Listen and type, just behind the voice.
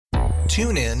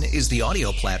TuneIn is the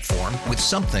audio platform with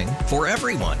something for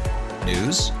everyone.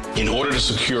 News. In order to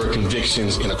secure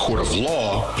convictions in a court of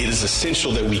law, it is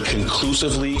essential that we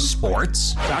conclusively.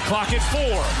 Sports. Shot clock at 4.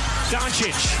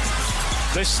 Doncic.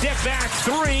 The step back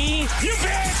 3. You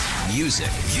bet. Music.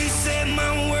 You set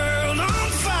my world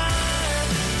on fire.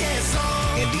 Yes,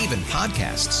 and even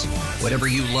podcasts. Whatever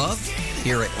you love,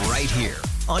 hear it right here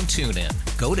on TuneIn.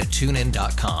 Go to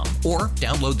TuneIn.com or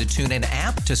download the TuneIn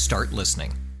app to start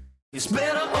listening. It's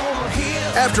better over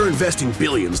here. After investing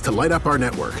billions to light up our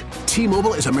network,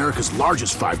 T-Mobile is America's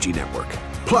largest 5G network.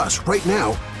 Plus, right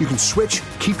now, you can switch,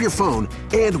 keep your phone,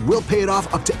 and we'll pay it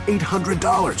off up to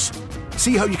 $800.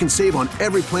 See how you can save on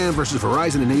every plan versus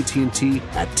Verizon and AT&T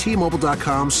at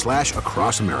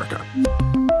T-Mobile.com/across America.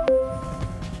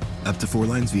 Up to 4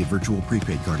 lines via virtual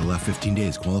prepaid card. Allow 15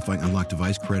 days. Qualifying unlocked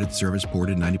device credit service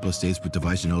ported 90-plus days with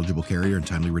device and eligible carrier and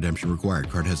timely redemption required.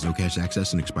 Card has no cash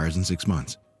access and expires in 6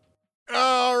 months.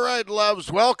 All right,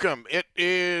 loves, welcome. It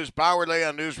is Bauerle the AI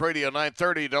on News Radio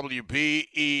 930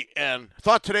 WBEN.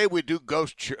 Thought today we'd do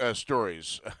ghost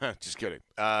stories. Just kidding.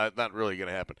 Not really going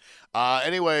to happen.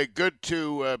 Anyway, good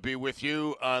to be with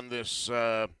you on this,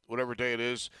 whatever day it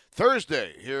is,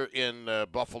 Thursday here in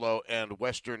Buffalo and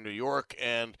Western New York.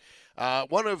 And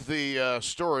one of the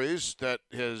stories that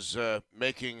is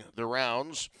making the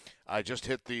rounds, I just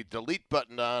hit the delete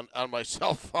button on my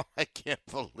cell phone. I can't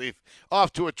believe.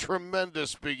 Off to a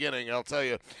tremendous beginning, I'll tell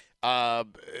you.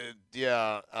 You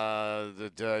ever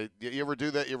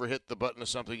do that? You ever hit the button of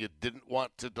something you didn't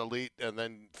want to delete, and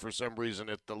then for some reason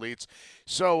it deletes?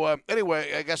 So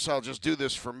anyway, I guess I'll just do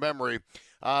this from memory.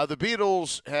 The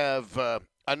Beatles have a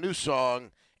new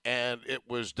song, and it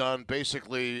was done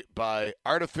basically by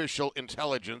artificial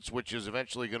intelligence, which is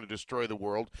eventually going to destroy the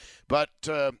world. But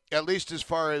at least as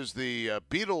far as the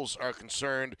Beatles are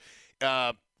concerned,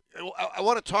 I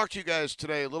want to talk to you guys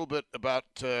today a little bit about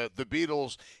the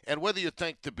Beatles and whether you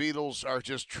think the Beatles are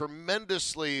just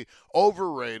tremendously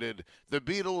overrated, the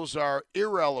Beatles are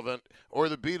irrelevant, or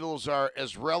the Beatles are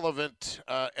as relevant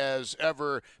as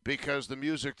ever, because the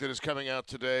music that is coming out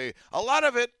today, a lot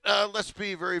of it, let's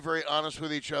be very, very honest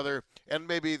with each other, and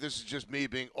maybe this is just me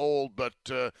being old, but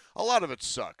a lot of it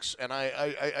sucks, and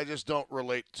I just don't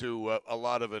relate to a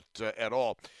lot of it at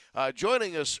all.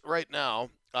 Joining us right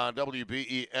now on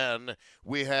WBEN,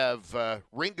 we have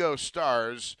Ringo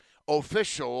Starr's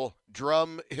official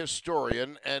drum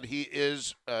historian, and he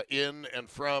is in and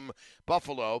from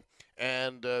Buffalo,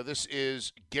 and this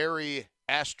is Gary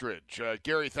Astridge.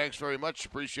 Gary, thanks very much.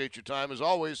 Appreciate your time, as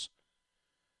always.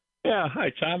 Yeah, hi,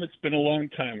 Tom. It's been a long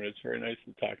time, and it's very nice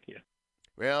to talk to you.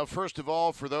 Well, first of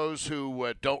all, for those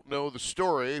who don't know the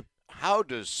story, how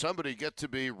does somebody get to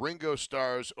be Ringo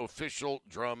Starr's official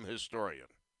drum historian?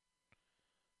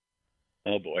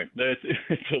 Oh boy,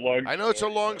 it's a long. I know it's a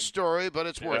long story, but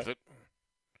it's worth it.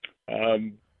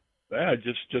 Yeah,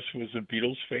 just was a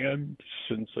Beatles fan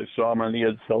since I saw him on the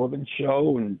Ed Sullivan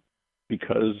Show, and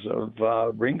because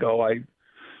of Ringo, I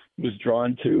was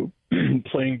drawn to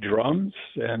playing drums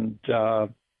and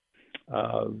taught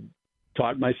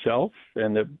myself.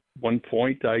 And at one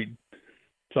point, I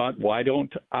thought, why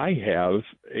don't I have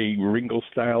a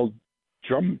Ringo-style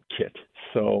drum kit?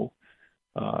 So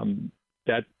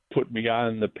that put me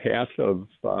on the path of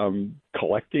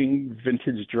collecting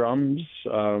vintage drums,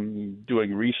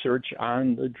 doing research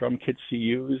on the drum kits he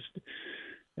used.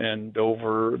 And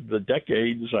over the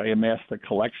decades, I amassed a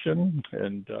collection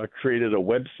and created a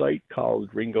website called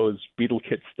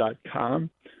ringosbeatlekits.com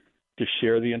to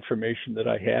share the information that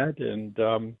I had. And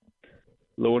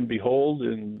lo and behold,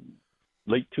 in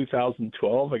late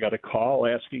 2012, I got a call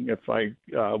asking if I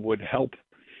would help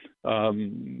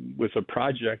with a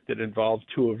project that involved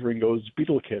 2 of Ringo's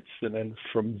Beatle kits. And then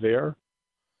from there,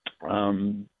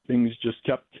 things just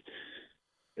kept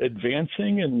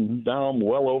advancing, and now I'm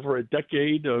well over a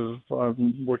decade of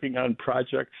working on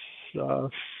projects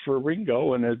for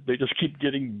Ringo, and they just keep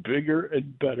getting bigger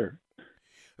and better.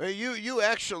 You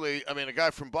actually, I mean, a guy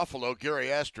from Buffalo,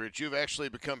 Gary Astridge, you've actually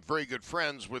become very good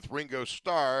friends with Ringo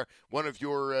Starr, one of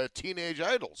your teenage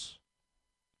idols.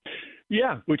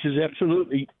 Yeah, which is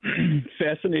absolutely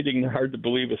fascinating and hard to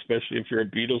believe, especially if you're a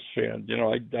Beatles fan. You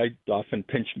know, I often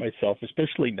pinch myself,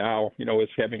 especially now, you know, with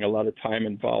having a lot of time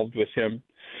involved with him.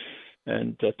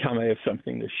 And Tom, I have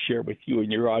something to share with you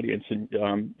and your audience,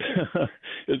 and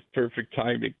it's perfect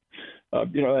timing.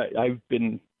 You know, I've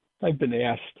been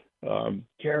asked,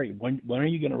 Gary, when are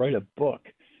you going to write a book?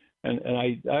 And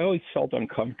I always felt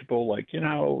uncomfortable, like, you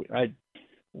know,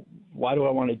 why do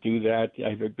I want to do that?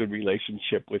 I have a good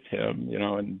relationship with him, you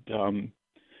know, and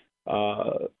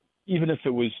even if it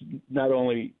was not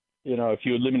only, you know, if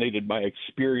you eliminated my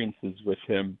experiences with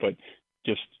him, but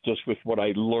just with what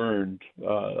I learned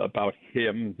about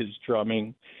him, his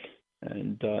drumming,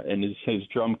 and his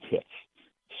drum kits.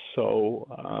 So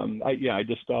I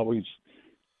just always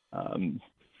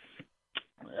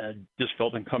just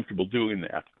felt uncomfortable doing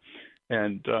that.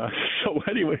 And so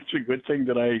anyway, it's a good thing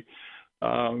that I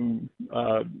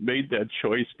made that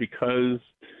choice, because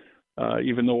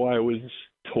even though I was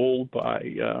told by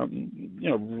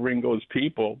Ringo's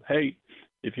people, hey,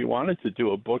 if you wanted to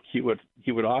do a book, he would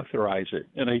authorize it,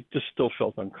 and I just still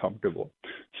felt uncomfortable.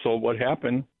 So what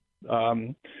happened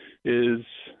is,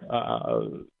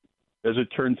 as it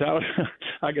turns out,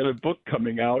 I got a book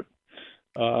coming out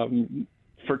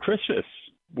for Christmas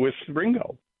with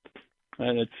Ringo,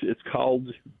 and it's called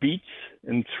Beats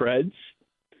and Threads,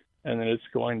 and then it's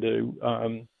going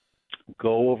to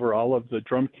go over all of the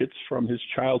drum kits from his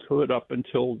childhood up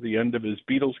until the end of his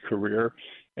Beatles career,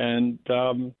 and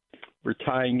we're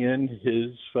tying in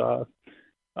his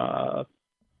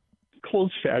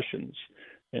clothes fashions,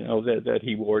 that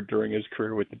he wore during his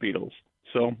career with the Beatles.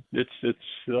 So it's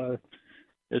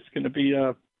going to be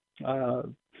a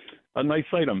nice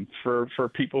item for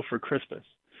people for Christmas.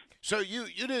 So you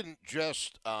didn't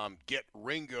just get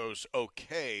Ringo's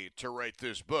okay to write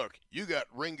this book. You got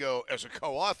Ringo as a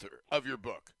co-author of your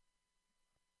book.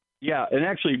 Yeah, and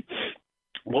actually,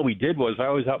 what we did was I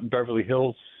was out in Beverly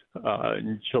Hills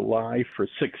in July for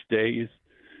 6 days,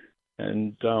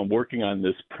 and working on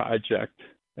this project.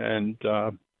 And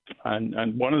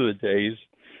on one of the days,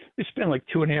 we spent like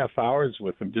 2.5 hours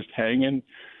with him, just hanging.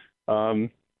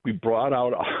 We brought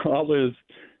out all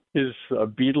his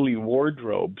Beatle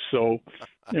wardrobe. So,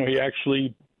 he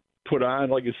actually put on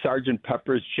like a Sergeant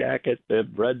Pepper's jacket, the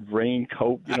red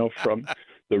raincoat, from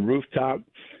the rooftop,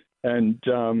 and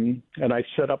I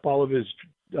set up all of his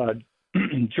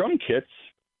drum kits.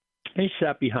 He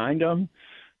sat behind him.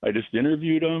 I just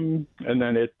interviewed him, and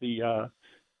then at the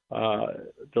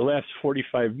last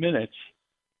 45 minutes,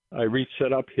 I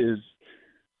reset up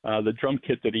the drum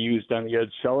kit that he used on the Ed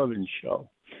Sullivan Show,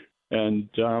 and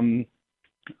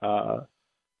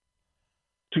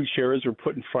two chairs were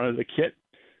put in front of the kit,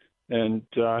 and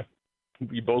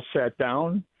we both sat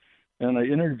down, and I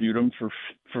interviewed him for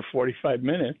 45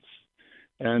 minutes.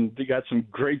 And they got some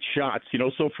great shots,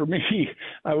 So for me,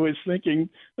 I was thinking,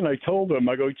 and I told him,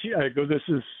 I go, this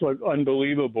is like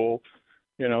unbelievable,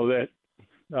 that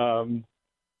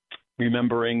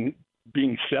remembering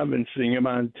being 7, seeing him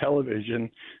on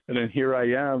television, and then here I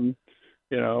am,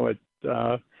 at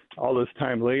all this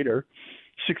time later,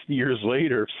 60 years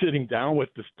later, sitting down with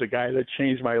the guy that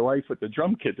changed my life, with the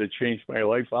drum kit that changed my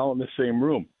life, all in the same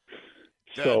room.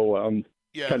 That cool.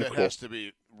 has to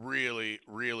be really,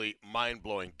 really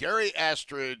mind-blowing. Gary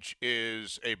Astridge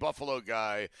is a Buffalo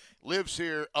guy, lives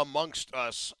here amongst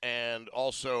us, and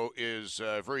also is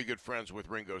very good friends with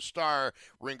Ringo Starr.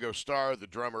 Ringo Starr, the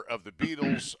drummer of the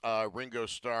Beatles. Ringo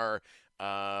Starr,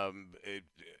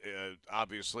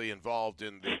 obviously involved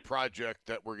in the project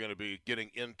that we're going to be getting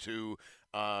into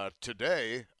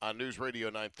today on News Radio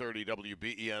 930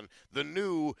 WBEN, the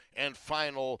new and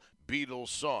final Beatles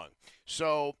song.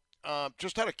 So,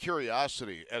 just out of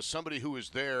curiosity, as somebody who was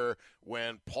there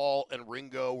when Paul and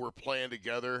Ringo were playing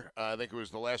together, I think it was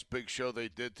the last big show they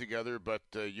did together, but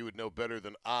you would know better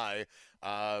than I.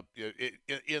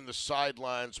 In the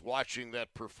sidelines watching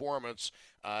that performance,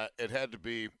 it had to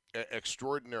be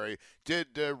extraordinary.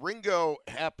 Did Ringo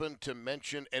happen to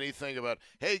mention anything about,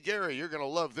 hey, Gary, you're going to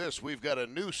love this. We've got a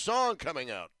new song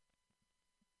coming out?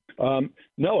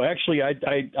 No, actually,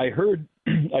 I heard,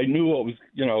 I knew what was,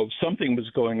 something was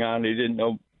going on. I didn't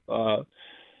know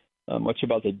much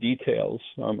about the details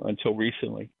until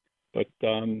recently. But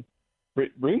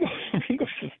Ringo's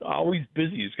just always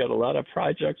busy. He's got a lot of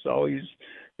projects. Always,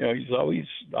 he's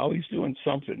always doing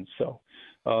something. So,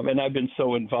 and I've been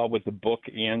so involved with the book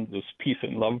and this Peace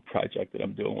and Love project that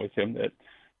I'm doing with him that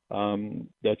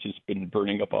that's just been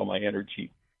burning up all my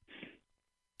energy.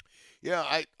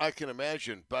 Yeah, I can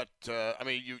imagine, but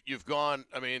you've gone.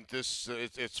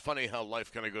 It's funny how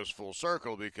life kind of goes full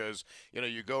circle, because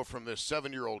you go from this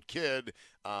 7-year-old kid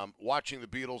watching the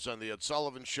Beatles on the Ed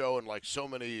Sullivan Show, and like so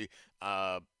many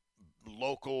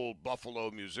local Buffalo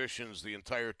musicians, the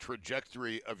entire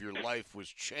trajectory of your life was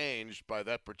changed by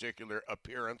that particular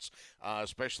appearance,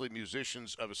 especially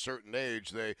musicians of a certain age.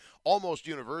 They almost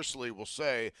universally will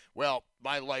say, well,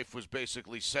 my life was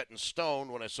basically set in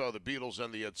stone when I saw the Beatles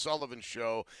on the Ed Sullivan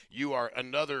Show. You are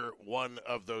another one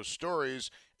of those stories,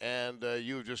 and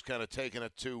you've just kind of taken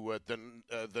it to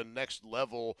the next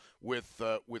level with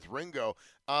Ringo.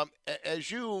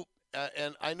 As you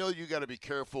and I know you got to be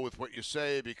careful with what you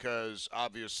say because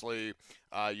obviously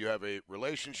you have a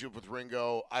relationship with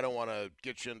Ringo. I don't want to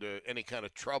get you into any kind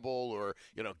of trouble or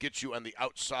get you on the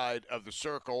outside of the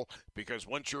circle because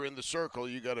once you're in the circle,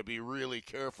 you got to be really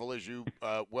careful, as you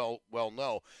well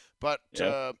know. But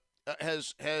Yeah.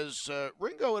 has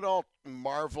Ringo at all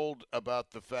marveled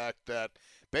about the fact that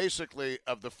basically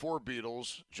of the four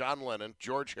Beatles, John Lennon,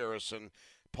 George Harrison,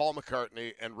 Paul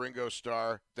McCartney, and Ringo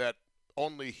Starr, that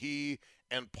only he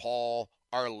and Paul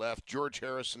are left? George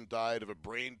Harrison died of a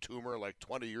brain tumor like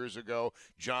 20 years ago.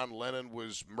 John Lennon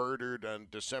was murdered on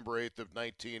December 8th of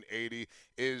 1980.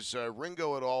 Is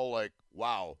Ringo at all like,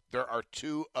 wow, there are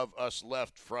two of us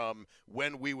left from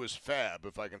when we was fab,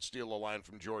 if I can steal a line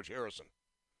from George Harrison?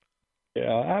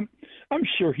 Yeah, I'm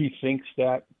sure he thinks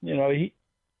that.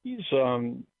 He's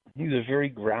a very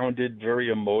grounded, very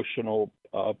emotional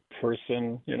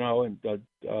person. And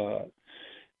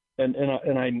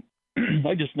I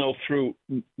I just know through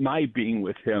my being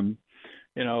with him,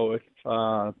 if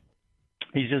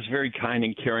he's just very kind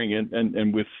and caring,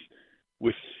 and with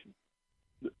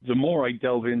the more I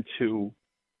delve into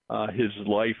his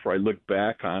life, or I look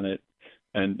back on it,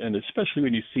 and especially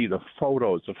when you see the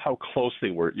photos of how close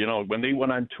they were. When they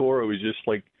went on tour, it was just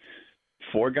like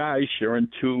four guys sharing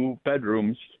two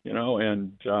bedrooms,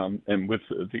 and with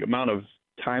the amount of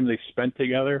time they spent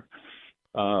together.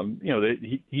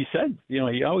 He said,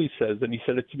 he always says, and he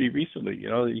said it to me recently,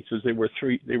 he says they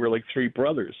were like three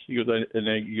brothers. He goes,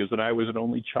 and I was an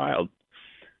only child.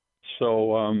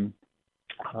 So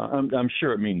I'm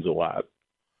sure it means a lot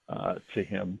to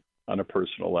him on a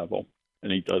personal level,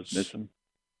 and he does miss him.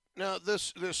 Now,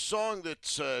 this song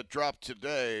that's dropped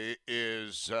today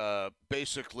is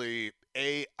basically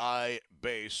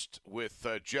AI-based with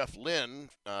Jeff Lynne,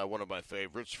 one of my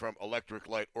favorites, from Electric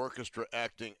Light Orchestra,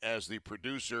 acting as the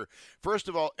producer. First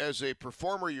of all, as a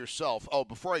performer yourself,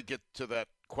 before I get to that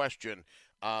question,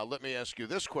 let me ask you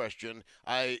this question.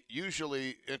 I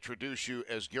usually introduce you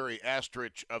as Gary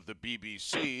Astridge of the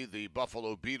BBC, the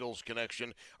Buffalo Beatles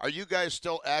connection. Are you guys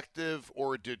still active,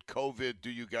 or did COVID do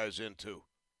you guys in too?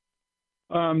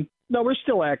 No, we're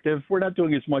still active. We're not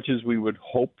doing as much as we would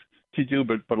hope to do,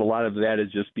 but a lot of that is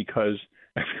just because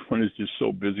everyone is just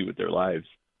so busy with their lives.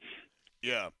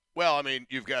 Yeah. Well, I mean,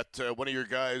 you've got one of your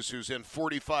guys who's in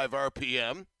 45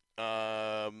 RPM,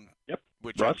 Yep.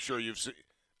 which Russ. I'm sure you've seen.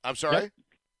 I'm sorry? Yep.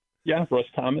 Yeah, Russ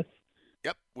Thomas.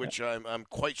 Yep, which I'm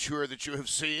quite sure that you have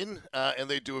seen, and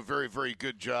they do a very, very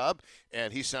good job.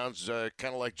 And he sounds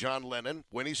kind of like John Lennon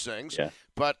when he sings. Yeah.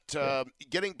 But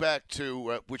getting back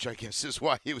to which I guess is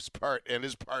why he was part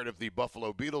of the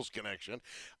Buffalo Beatles connection.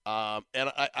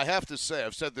 And I have to say,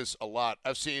 I've said this a lot.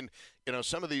 I've seen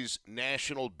some of these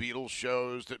national Beatles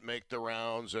shows that make the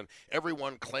rounds, and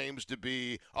everyone claims to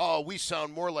be, we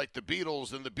sound more like the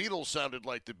Beatles than the Beatles sounded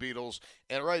like the Beatles.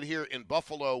 And right here in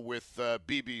Buffalo with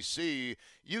BBC,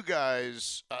 you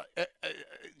guys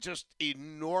just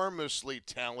enormously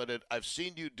talented. I've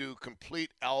seen you do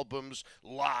complete albums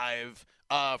live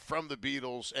from the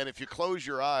Beatles, and if you close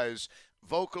your eyes,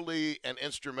 vocally and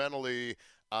instrumentally,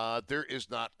 there is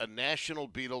not a national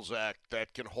Beatles act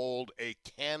that can hold a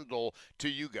candle to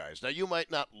you guys. Now, you might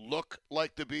not look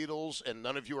like the Beatles, and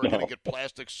none of you are going to get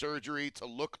plastic surgery to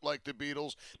look like the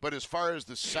Beatles, but as far as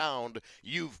the sound,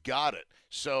 you've got it.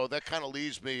 So that kind of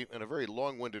leads me, in a very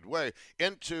long-winded way,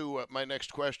 into my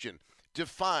next question.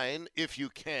 Define, if you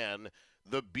can,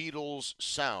 the Beatles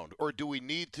sound, or do we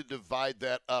need to divide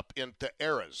that up into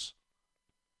eras?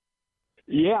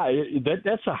 Yeah,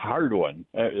 that's a hard one.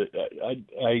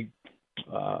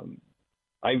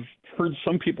 I've heard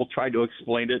some people try to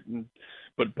explain it,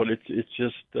 but it's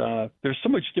just there's so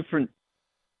much different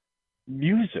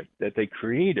music that they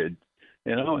created.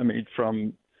 I mean,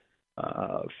 from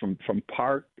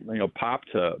pop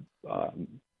to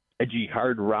edgy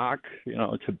hard rock,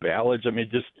 to ballads. I mean,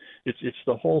 it's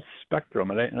the whole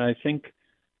spectrum, and I think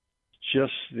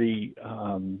just the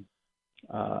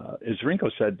as Ringo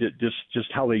said,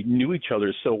 just how they knew each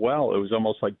other so well. It was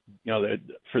almost like, that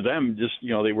for them, just,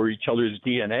 they were each other's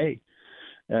DNA,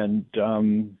 and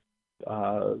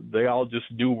they all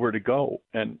just knew where to go.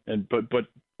 But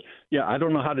yeah, I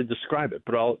don't know how to describe it,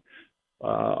 but all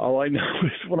I know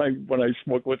is when I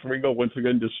spoke with Ringo once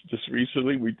again, just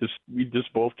recently, we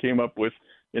just both came up with,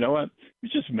 you know what? It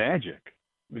was just magic.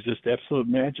 It was just absolute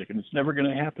magic, and it's never going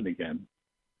to happen again.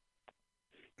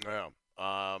 Yeah.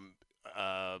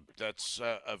 That's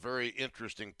a very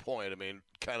interesting point. I mean,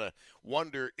 kind of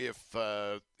wonder if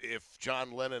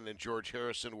John Lennon and George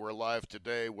Harrison were alive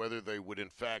today, whether they would in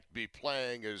fact be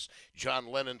playing, as John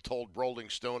Lennon told Rolling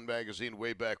Stone magazine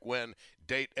way back when,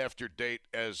 date after date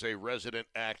as a resident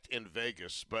act in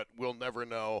Vegas, but we'll never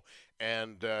know.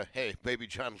 And, hey, maybe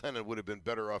John Lennon would have been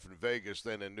better off in Vegas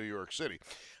than in New York City.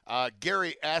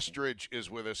 Gary Astridge is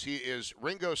with us. He is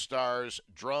Ringo Starr's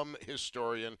drum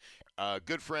historian,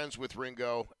 good friends with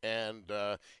Ringo, and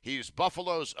he's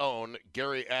Buffalo's own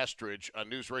Gary Astridge on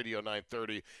News Radio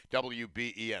 930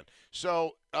 WBEN.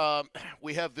 So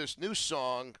we have this new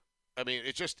song. I mean,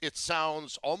 it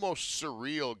sounds almost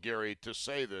surreal, Gary, to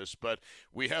say this, but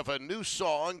we have a new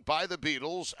song by the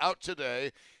Beatles out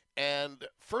today. And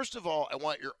first of all, I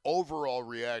want your overall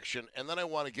reaction, and then I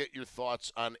want to get your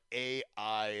thoughts on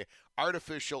AI,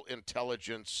 artificial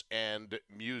intelligence, and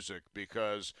music,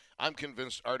 because I'm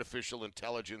convinced artificial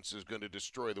intelligence is going to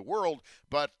destroy the world.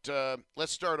 But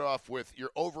let's start off with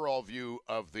your overall view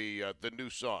of the new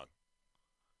song.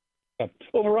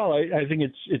 Overall, I think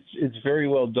it's very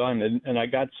well done, and I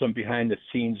got some behind the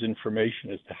scenes information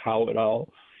as to how it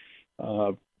all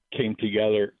came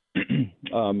together. I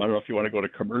don't know if you want to go to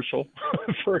commercial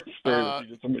first, or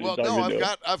well, no,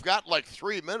 I've got like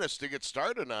 3 minutes to get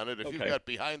started on it. If you've got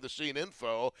behind the scene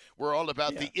info, we're all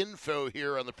about the info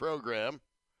here on the program.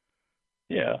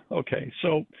 Yeah. Okay.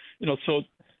 So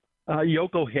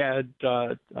Yoko had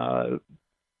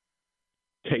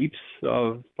tapes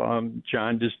of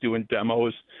John just doing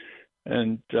demos,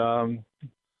 and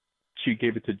she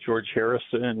gave it to George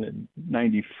Harrison in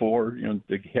 '94,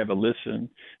 to have a listen.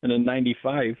 And in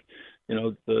 '95,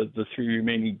 the three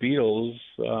remaining Beatles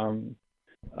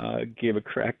gave a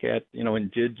crack at,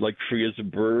 and did like Free as a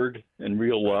Bird and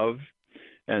Real Love.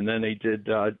 And then they did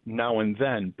Now and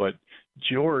Then. But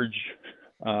George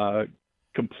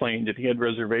complained that he had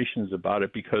reservations about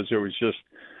it because there was just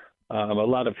a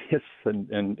lot of hiss,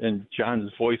 and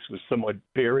John's voice was somewhat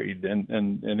buried, and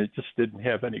it just didn't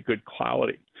have any good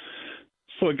quality.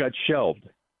 So it got shelved.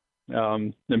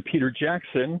 Then Peter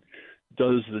Jackson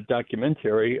does the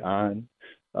documentary on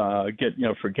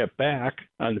Get Back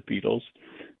on the Beatles,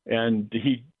 and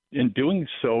in doing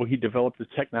so, he developed a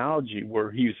technology where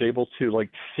he was able to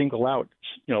like single out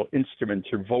instruments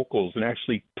or vocals and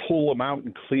actually pull them out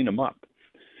and clean them up.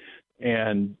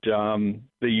 And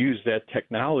they use that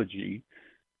technology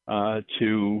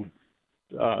to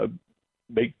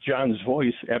make John's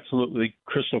voice absolutely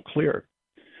crystal clear.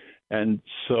 And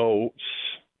so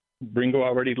Ringo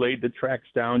already laid the tracks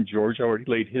down. George already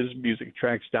laid his music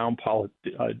tracks down. Paul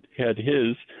had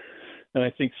his. And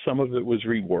I think some of it was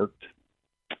reworked.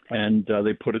 And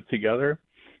they put it together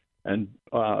and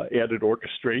added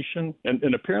orchestration.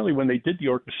 And apparently when they did the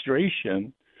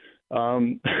orchestration,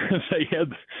 they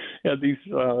had these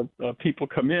people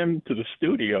come in to the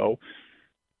studio,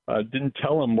 didn't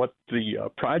tell them what the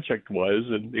project was,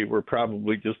 and they were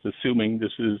probably just assuming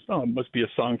this must be a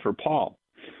song for Paul.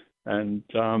 And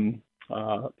so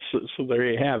there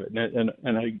you have it.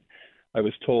 And I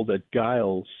was told that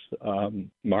Giles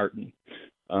Martin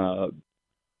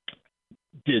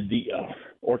did the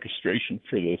orchestration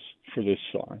for this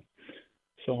song.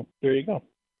 So there you go.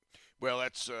 Well,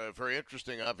 that's very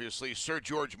interesting, obviously. Sir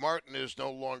George Martin is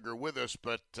no longer with us,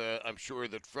 but I'm sure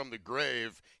that from the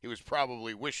grave, he was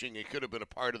probably wishing he could have been a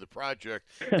part of the project.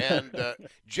 And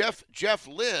Jeff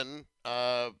Lynne,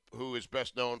 who is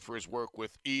best known for his work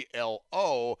with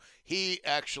ELO, he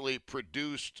actually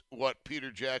produced what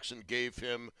Peter Jackson gave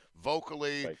him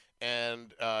vocally. Right.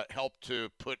 And helped to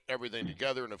put everything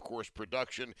together. And, of course,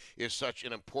 production is such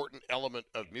an important element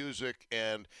of music.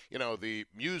 And, the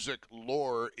music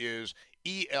lore is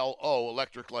ELO,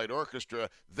 Electric Light Orchestra.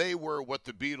 They were what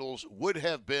the Beatles would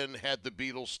have been had the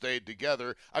Beatles stayed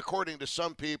together. According to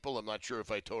some people, I'm not sure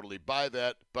if I totally buy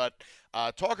that, but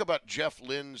talk about Jeff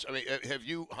Lynne's. I mean, have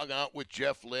you hung out with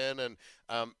Jeff Lynne, and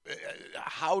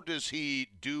how does he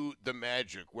do the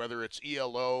magic, whether it's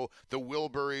ELO, the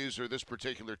Wilburys, or this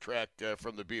particular track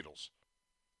from the Beatles?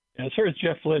 As far as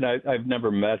Jeff Lynne, I've never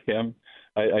met him.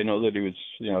 I know that he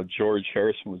was, George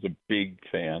Harrison was a big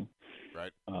fan.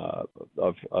 Right.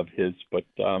 Of his, but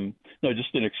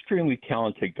just an extremely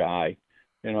talented guy,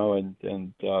 and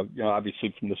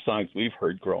obviously from the songs we've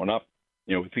heard growing up,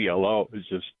 with ELO, it was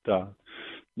just,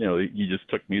 you just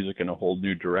took music in a whole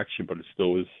new direction, but it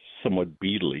still was somewhat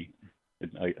Beatley,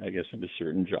 I guess, in a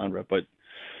certain genre. But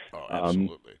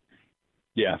absolutely,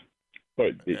 yeah,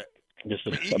 but. Just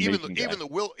even the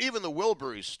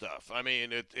Wilburys stuff. I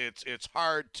mean, it's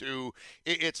hard to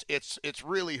it's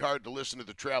really hard to listen to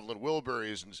the Traveling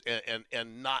Wilburys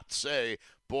and not say,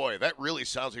 boy, that really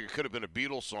sounds like it could have been a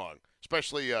Beatles song.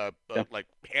 Especially like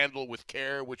Handle with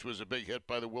Care, which was a big hit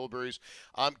by the Wilburys.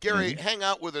 Gary, hang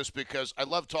out with us because I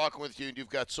love talking with you, and you've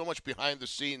got so much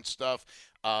behind-the-scenes stuff.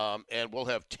 and we'll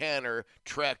have Tanner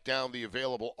track down the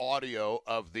available audio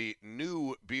of the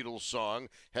new Beatles song.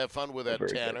 Have fun with that,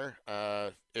 Tanner,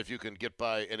 if you can get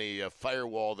by any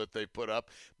firewall that they put up.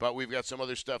 But we've got some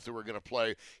other stuff that we're going to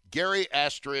play. Gary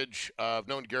Astridge, I've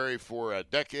known Gary for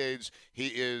decades. He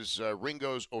is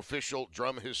Ringo's official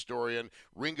drum historian,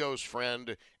 Ringo's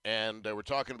friend, and we're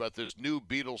talking about this new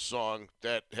Beatles song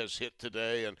that has hit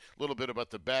today and a little bit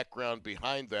about the background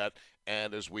behind that.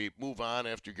 And as we move on,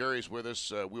 after Gary's with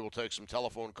us, we will take some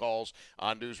telephone calls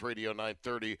on News Radio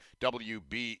 930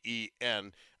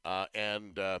 WBEN.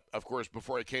 Of course,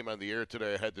 before I came on the air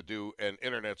today, I had to do an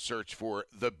internet search for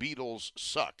The Beatles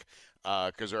Suck,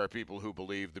 because there are people who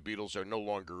believe the Beatles are no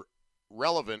longer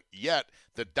relevant, yet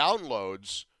the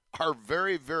downloads are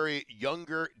very, very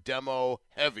younger demo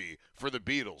heavy for the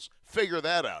Beatles. Figure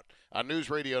that out on News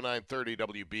Radio 930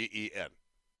 WBEN.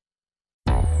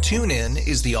 TuneIn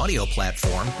is the audio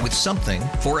platform with something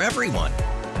for everyone.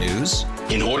 News.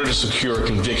 In order to secure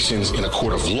convictions in a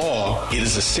court of law, it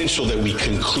is essential that we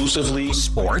conclusively.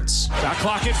 Sports. Shot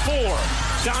clock at 4.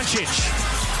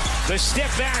 Doncic. The step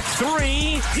back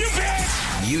 3. You bet.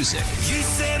 Music. You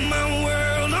set my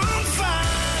world on fire.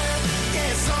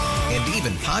 Yes, and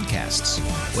even podcasts.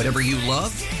 Whatever you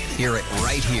love, hear it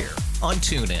right here on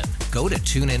TuneIn. Go to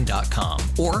TuneIn.com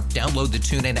or download the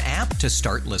TuneIn app to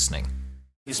start listening.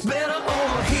 It's better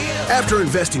over here. After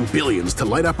investing billions to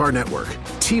light up our network,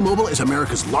 T-Mobile is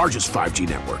America's largest 5G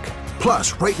network.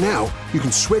 Plus, right now, you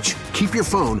can switch, keep your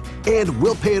phone, and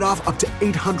we'll pay it off up to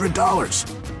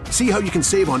 $800. See how you can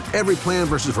save on every plan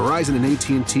versus Verizon and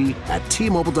AT&T at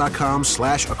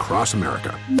T-Mobile.com/across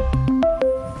America.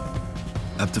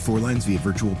 Up to 4 lines via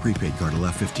virtual prepaid card.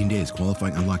 Allow 15 days.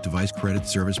 Qualifying unlocked device credit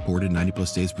service ported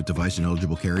 90-plus days with device and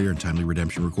eligible carrier and timely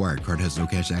redemption required. Card has no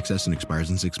cash access and expires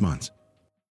in 6 months.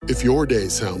 If your day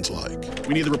sounds like,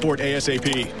 we need the report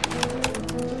ASAP,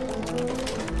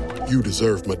 you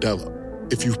deserve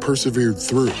Modelo. If you've persevered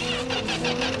through,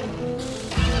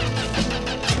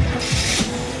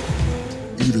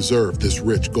 you deserve this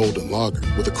rich golden lager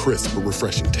with a crisp but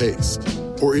refreshing taste.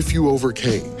 Or if you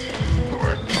overcame.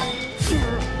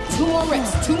 2 more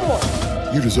reps, 2 more.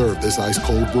 You deserve this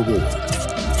ice-cold reward.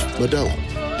 Modelo,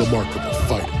 the Remarkable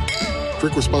Fighter.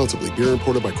 Drink responsibly. Beer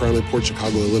imported by Crown Imports,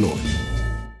 Chicago, Illinois.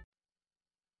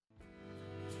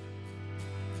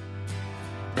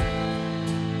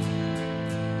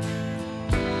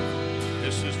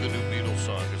 This is the new Beatles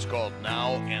song. It's called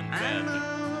Now and Then. I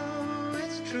know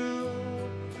it's true.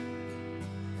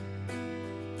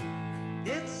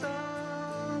 It's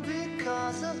all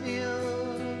because of you.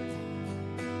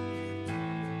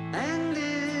 And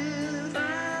if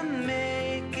I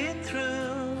make it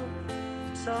through,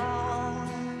 it's all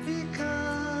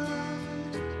because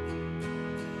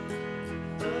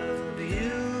of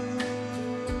you.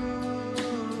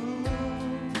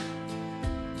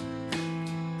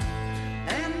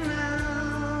 And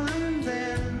now and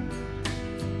then,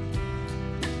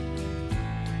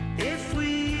 if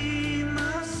we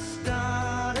must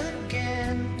start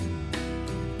again,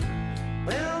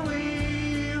 well,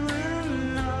 we will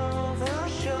know for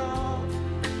sure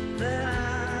that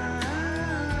I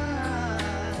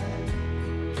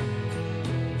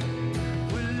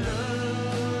will love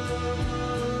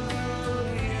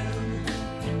you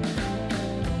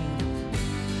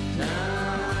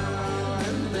now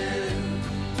and then.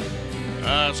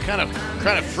 It's kind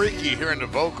of freaky hearing the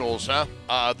vocals, huh?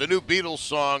 The new Beatles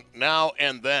song, Now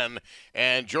and Then.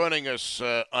 And joining us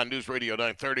on News Radio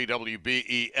 930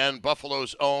 WBEN,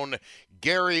 Buffalo's own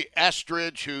Gary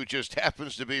Astridge, who just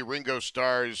happens to be Ringo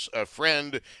Starr's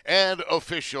friend and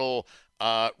official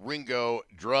Ringo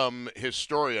drum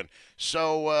historian.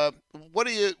 So, what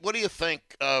do you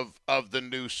think of the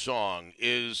new song?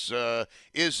 Is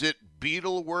it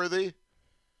Beatle worthy?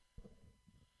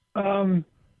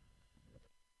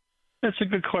 That's a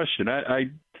good question. I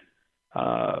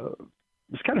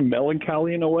it's kind of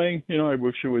melancholy in a way. You know, I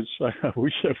wish it was. I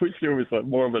wish there was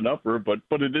more of an upper, but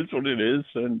it is what it is,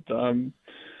 and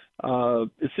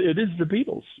it is the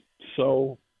Beatles.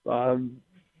 So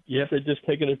you have to just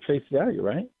take it at face value,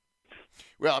 right?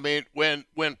 Well, I mean, when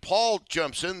Paul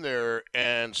jumps in there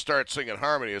and starts singing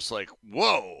harmony, it's like,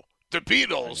 whoa, the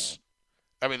Beatles.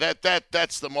 I mean,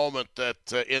 that's the moment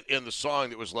that in the song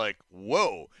that was like,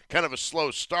 whoa, kind of a slow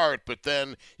start, but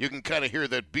then you can kind of hear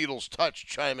that Beatles touch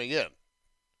chiming in.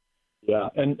 Yeah,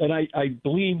 and I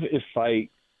believe if I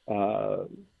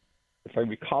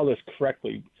recall this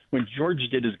correctly, when George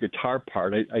did his guitar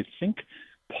part, I think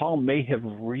Paul may have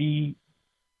redone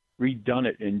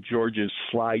it in George's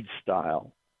slide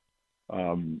style.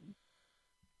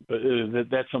 But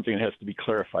That's something that has to be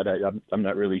clarified. I'm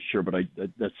not really sure, but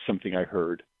that's something I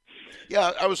heard.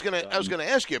 Yeah, I was gonna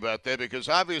ask you about that because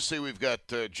obviously we've got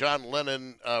John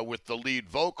Lennon with the lead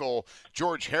vocal.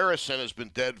 George Harrison has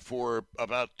been dead for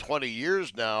about 20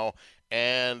 years now,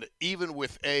 and even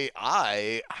with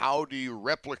AI, how do you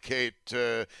replicate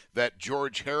that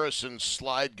George Harrison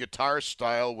slide guitar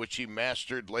style, which he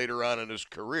mastered later on in his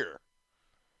career?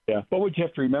 Yeah, but what you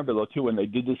have to remember though too, when they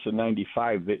did this in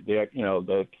 '95,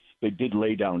 they did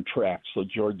lay down tracks. So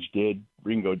George did,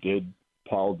 Ringo did,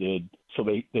 Paul did. So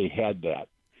they had that,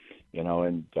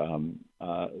 and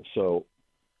so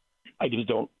I just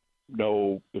don't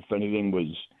know if anything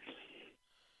was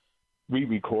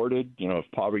re-recorded, if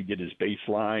Paul redid his bass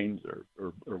lines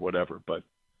or whatever, but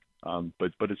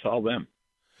it's all them.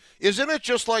 Isn't it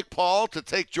just like Paul to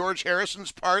take George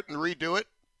Harrison's part and redo it?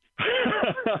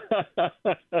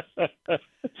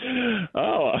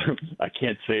 Oh, I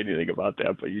can't say anything about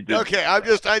that, but you did. Okay, I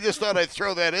just thought I'd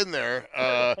throw that in there.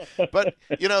 But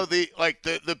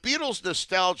the Beatles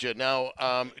nostalgia. Now,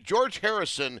 George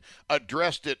Harrison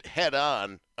addressed it head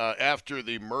on after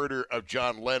the murder of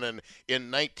John Lennon in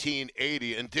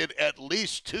 1980, and did at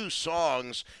least 2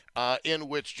 songs in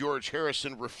which George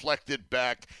Harrison reflected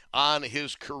back on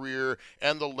his career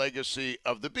and the legacy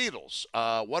of the Beatles.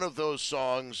 One of those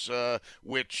songs,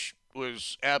 which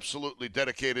was absolutely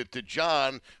dedicated to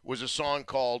John, was a song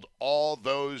called All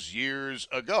Those Years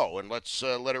Ago. And let's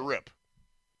let it rip.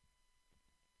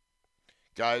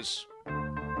 Guys.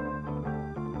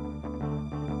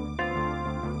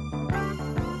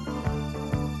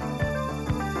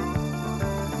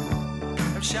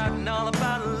 I'm shouting all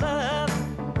about love.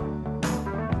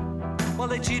 Well,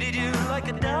 they treated you like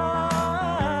a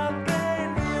dog,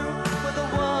 and you were the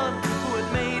one who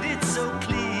had made it so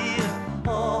clear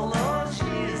all those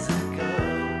years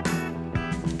ago.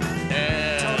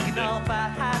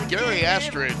 And Gary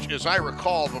Astridge, as I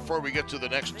recall, before we get to the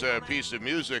next piece of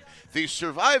music, the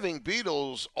surviving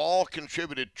Beatles all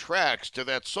contributed tracks to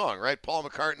that song, right? Paul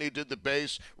McCartney did the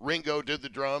bass, Ringo did the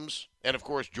drums, and of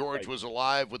course George was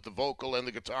alive with the vocal and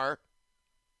the guitar.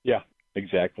 Yeah,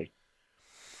 exactly.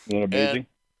 Isn't that amazing?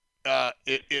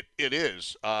 It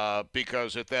is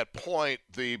because at that point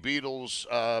the Beatles,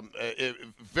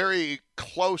 very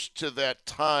close to that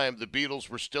time, the Beatles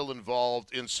were still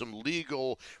involved in some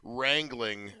legal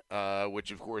wrangling, which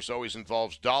of course always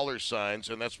involves dollar signs,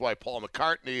 and that's why Paul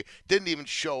McCartney didn't even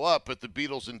show up at the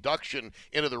Beatles induction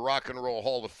into the Rock and Roll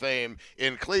Hall of Fame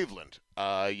in Cleveland.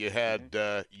 You had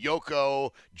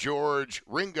Yoko, George,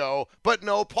 Ringo, but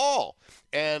no Paul.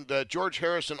 And George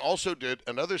Harrison also did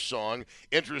another song,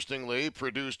 interestingly,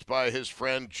 produced by his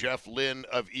friend Jeff Lynne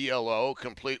of ELO,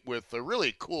 complete with a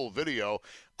really cool video.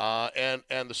 And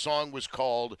the song was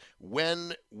called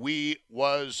When We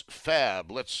Was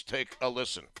Fab. Let's take a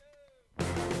listen.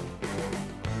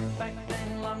 Back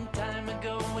then, long time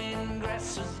ago, when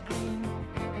grass was green,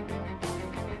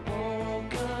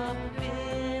 woke up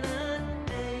in a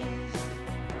daze,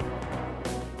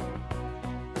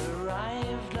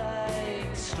 arrived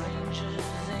like strangers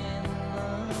in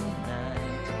the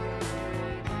night.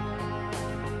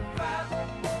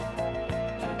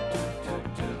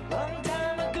 Long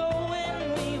time ago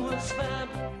when we was fab.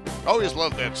 Always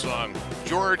loved that song.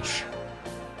 George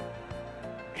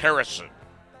Harrison.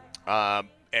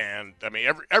 And I mean,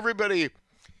 everybody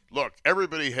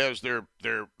has their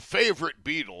favorite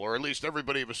Beatle, or at least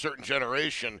everybody of a certain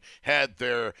generation had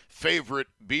their favorite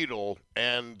Beatle.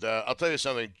 And I'll tell you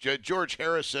something, George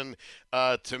Harrison,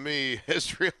 to me,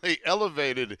 has really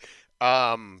elevated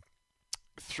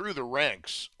through the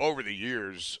ranks over the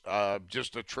years.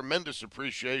 Just a tremendous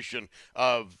appreciation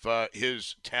of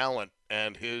his talent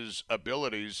and his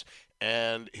abilities,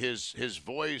 and his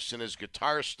voice and his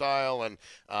guitar style. And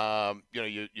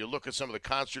you look at some of the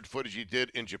concert footage he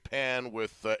did in Japan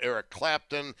with Eric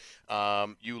Clapton.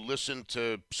 You listen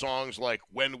to songs like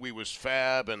When We Was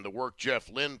Fab and the work Jeff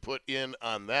Lynne put in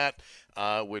on that,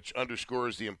 which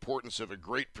underscores the importance of a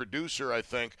great producer, I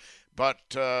think. But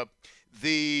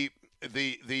the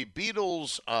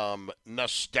Beatles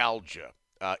nostalgia,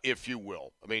 if you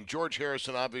will. I mean, George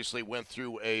Harrison obviously went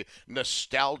through a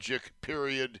nostalgic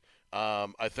period.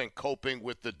 I think coping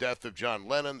with the death of John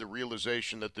Lennon, the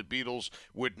realization that the Beatles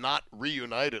would not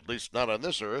reunite, at least not on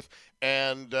this earth,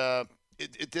 and how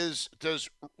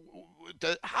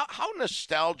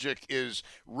nostalgic is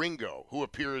Ringo, who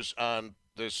appears on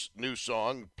this new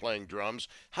song, playing drums.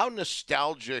 How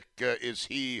nostalgic is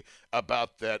he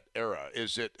about that era?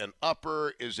 Is it an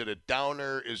upper? Is it a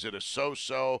downer? Is it a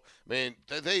so-so? I mean,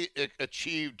 they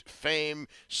achieved fame,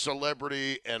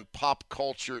 celebrity, and pop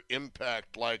culture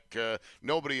impact like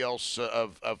nobody else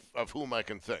of whom I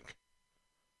can think.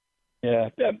 Yeah,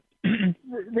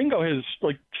 Ringo has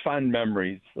like fond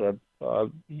memories, and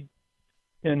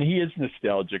he is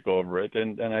nostalgic over it.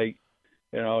 And I,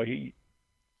 he,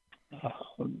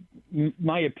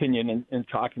 my opinion in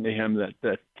talking to him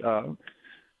that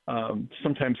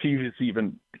sometimes he was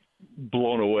even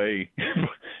blown away.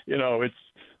 It's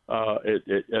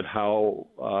at how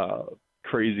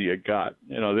crazy it got.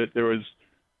 That there was,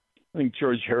 I think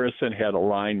George Harrison had a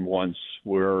line once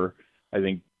where I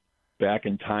think back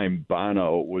in time,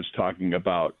 Bono was talking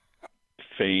about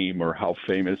fame or how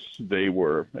famous they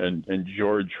were. And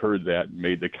George heard that and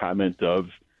made the comment of,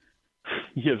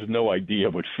 he has no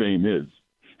idea what fame is.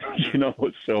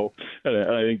 So and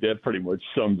I think that pretty much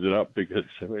sums it up, because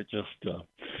it just, it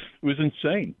was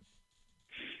insane.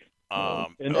 I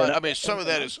mean, some of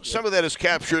that is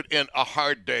captured in A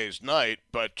Hard Day's Night,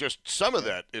 but just some of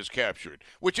that is captured,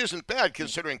 which isn't bad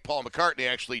considering Paul McCartney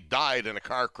actually died in a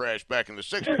car crash back in the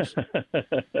 60s.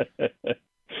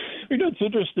 What's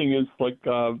interesting is like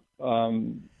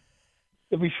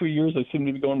every few years I seem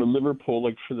to be going to Liverpool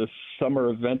like for this summer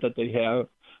event that they have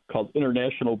called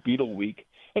International Beatle Week,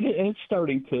 and it's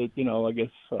starting to I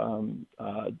guess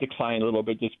decline a little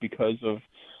bit just because of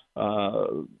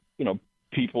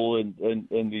people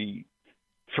in the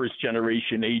first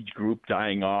generation age group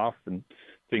dying off and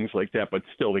things like that, but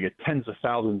still they get tens of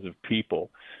thousands of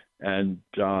people. And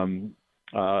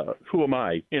who am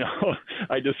I?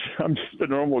 I'm just a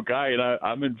normal guy, and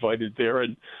I'm invited there,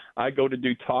 and I go to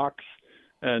do talks,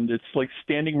 and it's like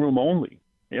standing room only.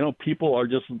 People are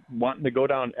just wanting to go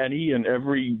down any and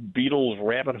every Beatles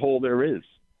rabbit hole there is,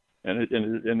 and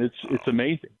it's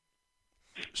amazing.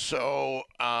 So,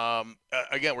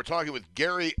 again, we're talking with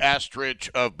Gary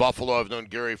Astridge of Buffalo. I've known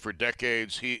Gary for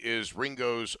decades. He is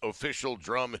Ringo's official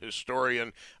drum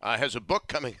historian, has a book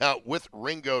coming out with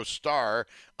Ringo Starr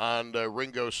on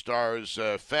Ringo Starr's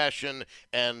fashion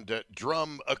and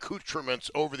drum accoutrements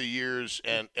over the years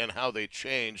and how they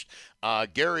changed.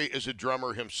 Gary is a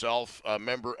drummer himself, a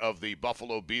member of the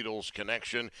Buffalo Beatles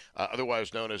Connection,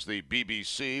 otherwise known as the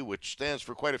BBC, which stands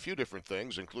for quite a few different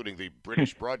things, including the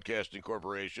British Broadcasting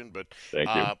Corporation. But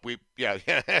I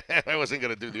wasn't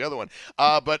going to do the other one.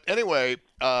 But anyway,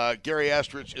 Gary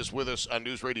Astridge is with us on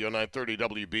News Radio 930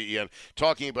 WBEN,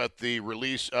 talking about the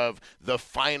release of the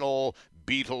final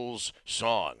Beatles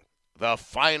song. The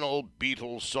final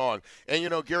Beatles song.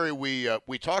 And, Gary,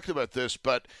 we talked about this,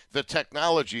 but the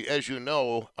technology, as you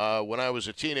know, when I was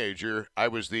a teenager, I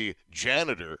was the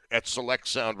janitor at Select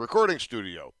Sound Recording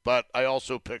Studio. But I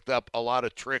also picked up a lot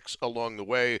of tricks along the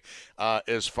way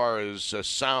as far as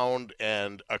sound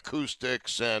and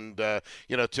acoustics. And,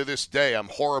 to this day, I'm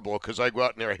horrible because I go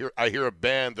out and there, I hear a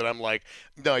band that I'm like,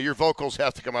 no, your vocals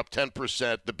have to come up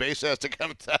 10%. The bass has to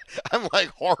come down. I'm like,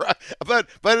 horror. But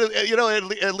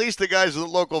at least the guys in the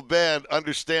local band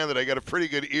understand that I got a pretty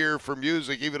good ear for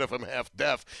music, even if I'm half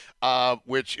deaf,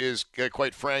 which is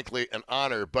quite frankly an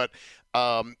honor. But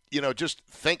just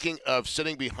thinking of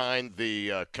sitting behind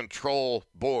the control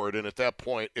board, and at that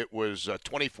point it was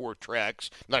 24 tracks.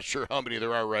 Not sure how many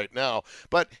there are right now,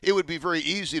 but it would be very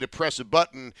easy to press a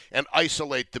button and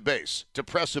isolate the bass, to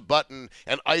press a button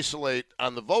and isolate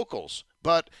on the vocals.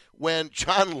 But when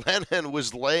John Lennon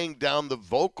was laying down the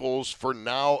vocals for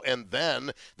Now and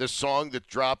Then, the song that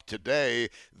dropped today,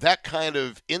 that kind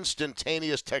of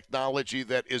instantaneous technology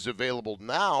that is available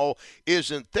now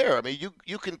isn't there. I mean,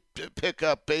 you can pick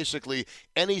up basically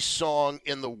any song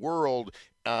in the world,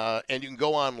 and you can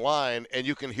go online and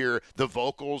you can hear the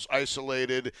vocals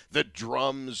isolated, the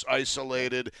drums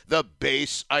isolated, the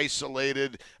bass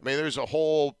isolated. I mean, there's a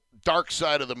whole Dark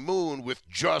Side of the Moon with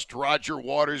just Roger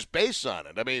Waters' bass on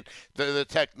it. I mean, the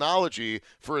technology,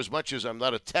 for as much as I'm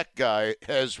not a tech guy,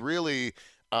 has really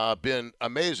been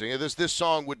amazing. This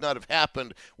song would not have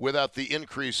happened without the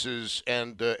increases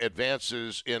and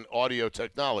advances in audio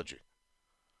technology.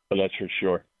 Well, that's for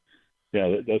sure.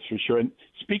 Yeah, that's for sure. And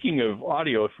speaking of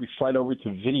audio, if we slide over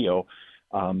to video,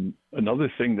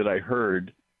 another thing that I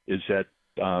heard is that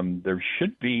there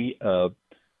should be a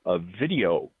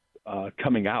video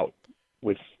coming out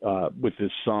with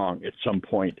this song at some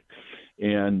point,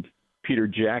 and Peter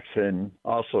Jackson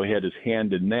also had his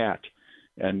hand in that.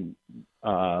 And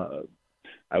I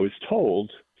was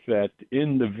told that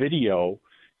in the video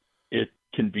it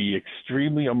can be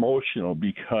extremely emotional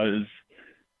because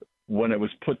when it was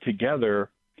put together,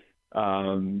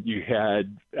 You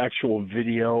had actual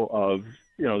video of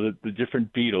the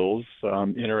different Beatles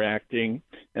interacting,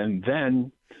 and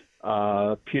then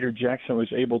Peter Jackson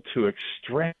was able to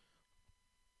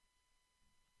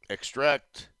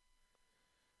extract.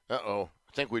 Uh-oh,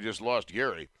 I think we just lost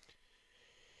Gary.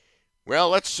 Well,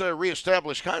 let's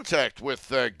reestablish contact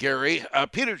with Gary.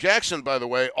 Peter Jackson, by the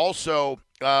way, also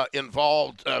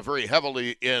involved very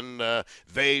heavily in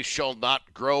They Shall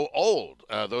Not Grow Old.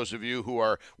 Those of you who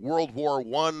are World War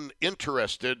I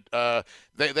interested,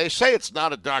 they say it's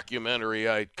not a documentary.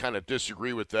 I kind of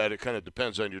disagree with that. It kind of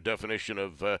depends on your definition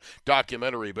of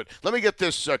documentary. But let me get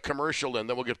this commercial in,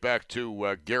 then we'll get back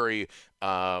to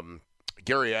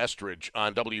Gary Astridge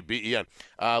on WBEN.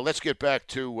 Let's get back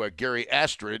to Gary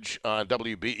Astridge on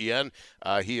WBEN.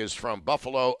 He is from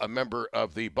Buffalo, a member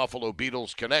of the Buffalo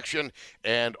Beatles connection,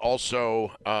 and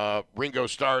also Ringo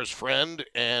Starr's friend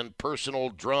and personal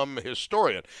drum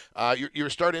historian. You're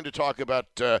starting to talk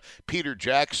about Peter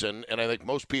Jackson, and I think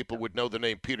most people would know the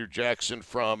name Peter Jackson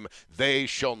from They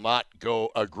Shall Not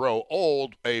Grow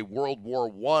Old, a World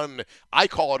War I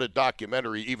call it a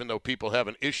documentary, even though people have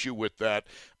an issue with that,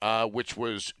 which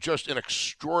was just an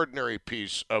extraordinary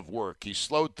piece of work. He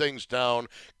slowed things down,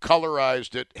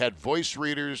 colorized it, had voice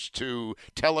readers to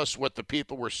tell us what the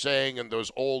people were saying in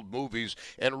those old movies,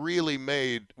 and really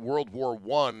made World War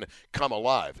I come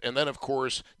alive. And then, of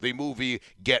course, the movie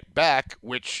Get Back,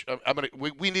 which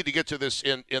we need to get to this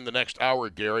in the next hour,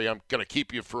 Gary. I'm going to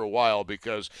keep you for a while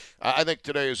because I think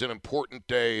today is an important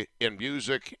day in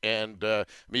music, and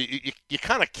you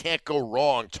kind of can't go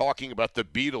wrong talking about the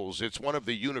Beatles. It's one of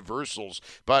the universals.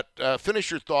 But finish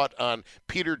your thought on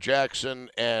Peter Jackson,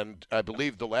 and I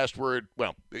believe the last word.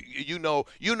 Well, you know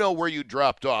where you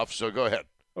dropped off, so go ahead.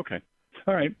 Okay,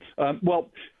 all right.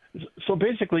 Well, so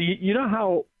basically, you know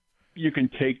how you can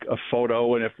take a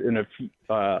photo, and if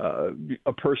a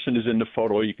person is in the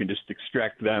photo, you can just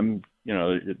extract them,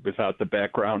 without the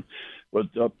background. Well,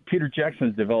 Peter Jackson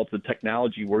has developed a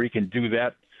technology where he can do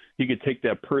that. He could take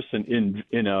that person in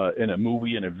a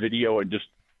movie, in a video, and just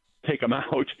take them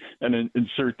out and then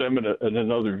insert them in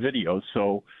another video.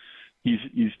 So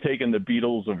he's taken the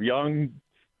Beatles of young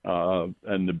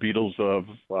and the Beatles of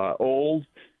old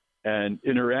and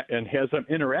has them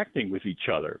interacting with each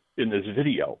other in this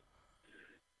video.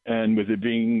 And with it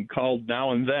being called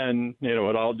Now and Then, it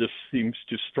all just seems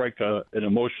to strike an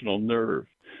emotional nerve.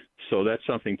 So that's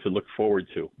something to look forward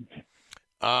to.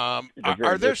 Are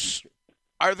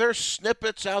there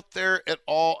snippets out there at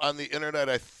all on the internet?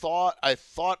 I thought I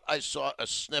saw a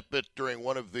snippet during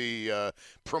one of the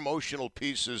promotional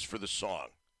pieces for the song.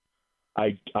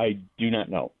 I do not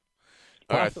know.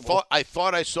 I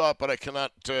thought I saw it, but I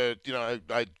cannot.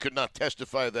 I could not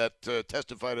testify to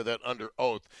that under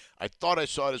oath. I thought I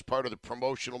saw it as part of the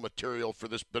promotional material for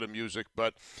this bit of music,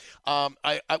 but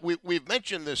we've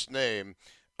mentioned this name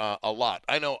a lot.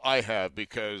 I know I have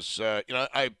because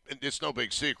it's no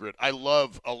big secret. I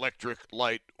love Electric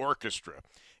Light Orchestra,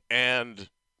 and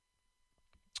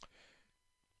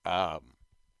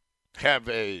have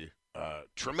a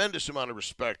tremendous amount of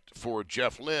respect for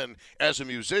Jeff Lynne as a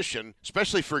musician,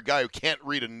 especially for a guy who can't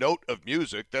read a note of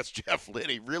music. That's Jeff Lynne.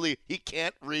 He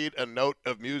can't read a note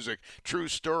of music. True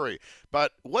story.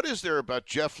 But what is there about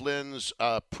Jeff Lynne's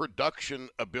production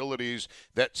abilities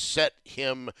that set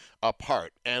him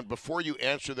apart? And before you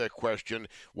answer that question,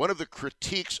 one of the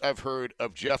critiques I've heard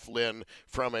of Jeff Lynne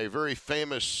from a very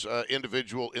famous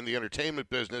individual in the entertainment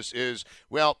business is,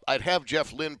 well, I'd have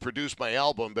Jeff Lynne produce my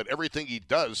album, but everything he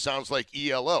does sounds like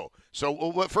ELO.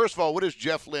 So, first of all, what is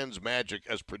Jeff Lynne's magic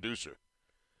as producer?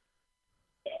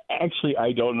 Actually,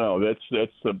 I don't know. That's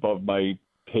above my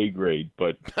pay grade,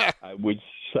 but I would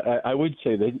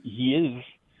say that he is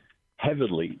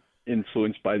heavily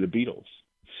influenced by the Beatles.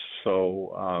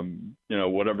 So,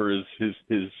 whatever his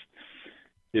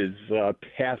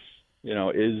path,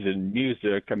 is in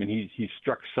music. I mean, he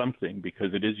struck something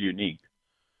because it is unique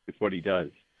with what he does.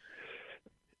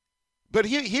 But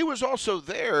he was also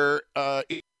there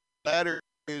in the latter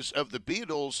days of the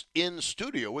Beatles in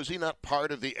studio. Was he not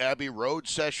part of the Abbey Road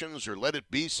sessions or Let It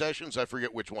Be sessions? I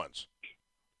forget which ones.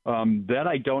 That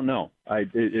I don't know.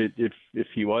 If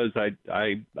he was,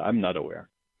 I'm not aware.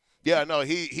 Yeah, no,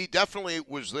 he definitely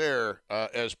was there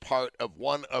as part of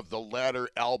one of the latter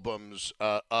albums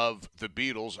of the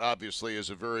Beatles, obviously as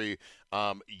a very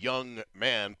young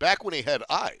man. Back when he had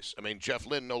eyes. I mean, Jeff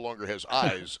Lynne no longer has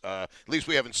eyes. At least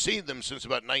we haven't seen them since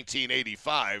about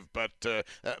 1985, but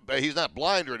he's not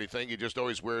blind or anything. He just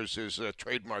always wears his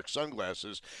trademark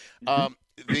sunglasses.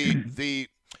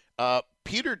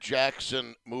 Peter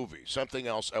Jackson movie, something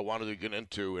else I wanted to get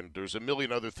into, and there's a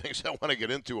million other things I want to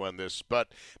get into on this, but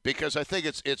because I think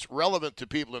it's relevant to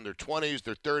people in their 20s,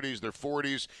 their 30s, their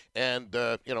 40s, and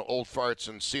old farts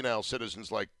and senile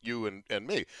citizens like you and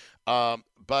me.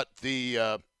 But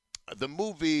the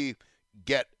movie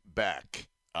Get Back,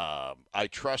 I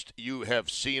trust you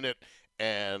have seen it.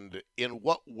 And in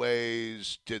what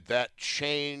ways did that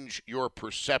change your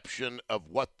perception of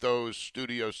what those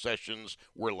studio sessions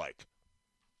were like?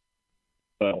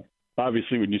 Well,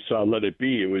 obviously, when you saw Let It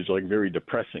Be, it was like very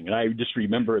depressing. And I just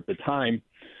remember at the time,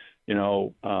 in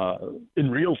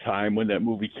real time when that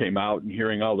movie came out and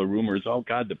hearing all the rumors, oh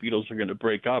God, the Beatles are going to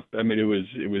break up. I mean, it was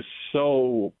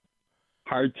so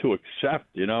hard to accept,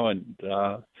 And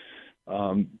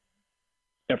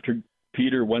after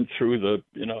Peter went through the,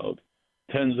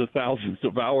 tens of thousands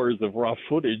of hours of raw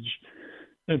footage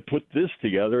and put this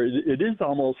together, it is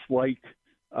almost like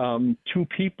two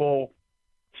people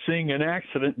seeing an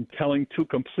accident and telling two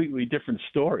completely different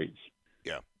stories.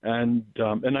 Yeah. And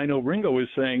I know Ringo was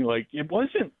saying, like, it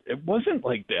wasn't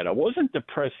like that. It wasn't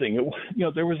depressing.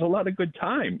 There was a lot of good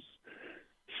times.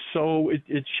 So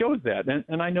it showed that.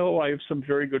 And I know I have some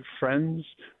very good friends,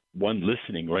 one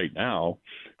listening right now,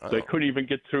 that couldn't even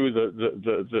get through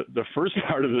the first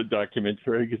part of the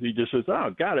documentary because he just says,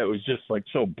 oh God, it was just like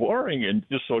so boring and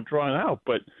just so drawn out.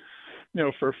 But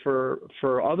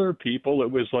for other people,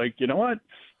 it was like, you know what,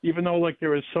 even though like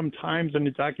there was some times in the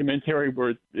documentary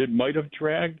where it might have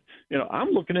dragged,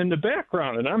 I'm looking in the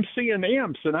background and I'm seeing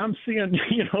amps and I'm seeing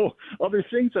other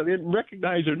things I didn't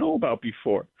recognize or know about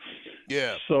before.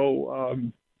 Yeah. So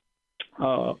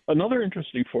another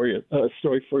interesting story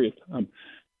for you, Tom.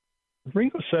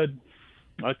 Ringo said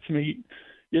to me,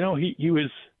 he was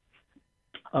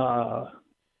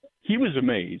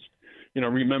amazed.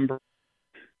 Remember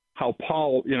how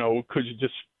Paul, could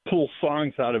just pull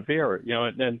songs out of air,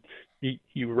 and then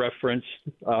he referenced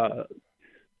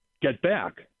Get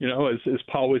Back, as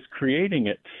Paul was creating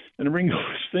it, and Ringo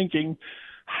was thinking,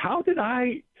 how did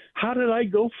I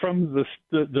go from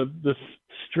the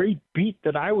straight beat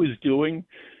that I was doing,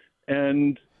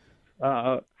 and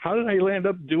how did I land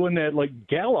up doing that like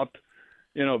gallop,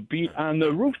 beat on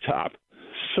the rooftop?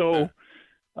 So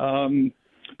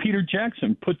Peter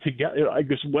Jackson put together,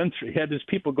 had his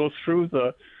people go through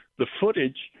the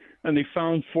footage, and they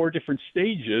found 4 different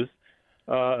stages.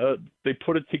 They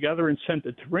put it together and sent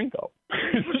it to Ringo.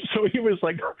 So he was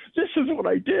like, this is what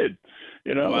I did,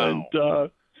 Wow. And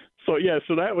so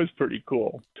that was pretty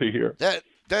cool to hear.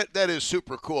 That is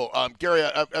super cool. Gary,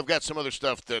 I've got some other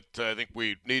stuff that I think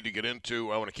we need to get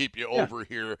into. I want to keep you over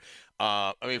here.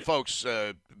 Folks,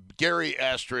 Gary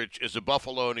Astridge is a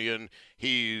Buffalonian.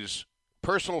 He's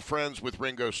personal friends with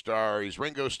Ringo Starr. He's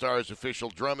Ringo Starr's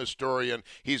official drum historian.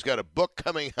 He's got a book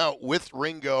coming out with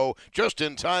Ringo just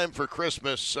in time for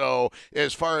Christmas. So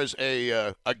as far as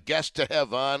a guest to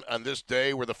have on this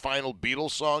day where the final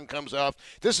Beatles song comes off,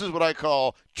 this is what I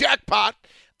call jackpot.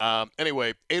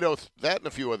 Anyway, that and a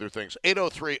few other things.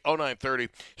 803-0930,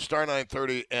 star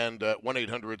 930, and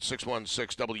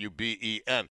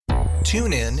 1-800-616-WBEN.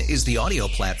 TuneIn is the audio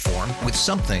platform with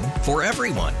something for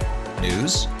everyone.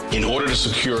 News. In order to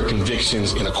secure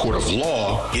convictions in a court of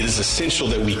law, it is essential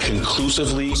that we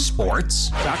conclusively.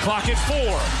 Sports. Got clock at 4.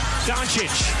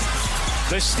 Doncic.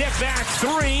 The step back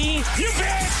 3. You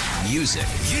bet. Music.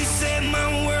 You set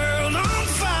my world on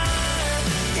fire.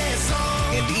 Yes,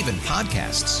 and even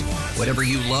podcasts. Whatever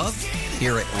you love,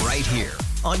 hear it right here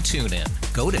on TuneIn.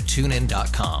 Go to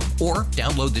TuneIn.com or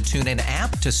download the TuneIn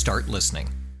app to start listening.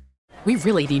 We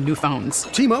really need new phones.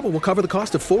 T-Mobile will cover the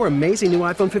cost of 4 amazing new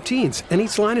iPhone 15s, and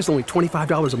each line is only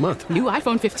 $25 a month. New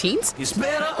iPhone 15s? It's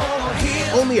better over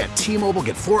here. Only at T-Mobile,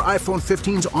 get 4 iPhone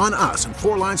 15s on us and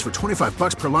 4 lines for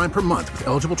 $25 per line per month with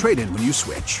eligible trade-in when you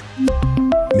switch.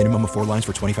 Minimum of 4 lines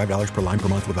for $25 per line per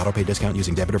month with autopay discount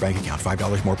using debit or bank account.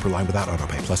 $5 more per line without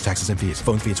autopay, plus taxes and fees.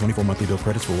 Phone fee at 24 monthly bill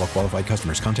credits for well-qualified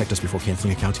customers. Contact us before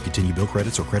canceling account to continue bill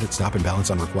credits or credit stop and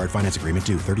balance on required finance agreement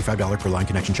due. $35 per line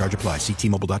connection charge applies. See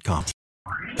T-Mobile.com.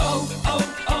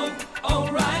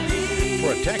 O'Reilly.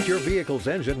 Protect your vehicle's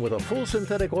engine with a full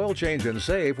synthetic oil change and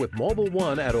save with Mobil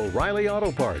 1 at O'Reilly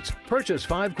Auto Parts. Purchase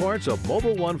 5 quarts of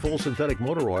Mobil 1 full synthetic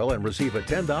motor oil and receive a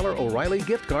 $10 O'Reilly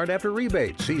gift card after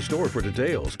rebate. See store for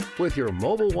details. With your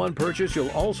Mobil 1 purchase,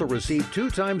 you'll also receive 2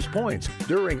 times points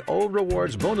during Old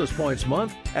Rewards Bonus Points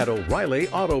Month at O'Reilly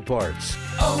Auto Parts.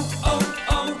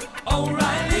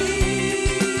 O'Reilly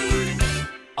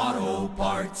Auto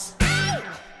Parts.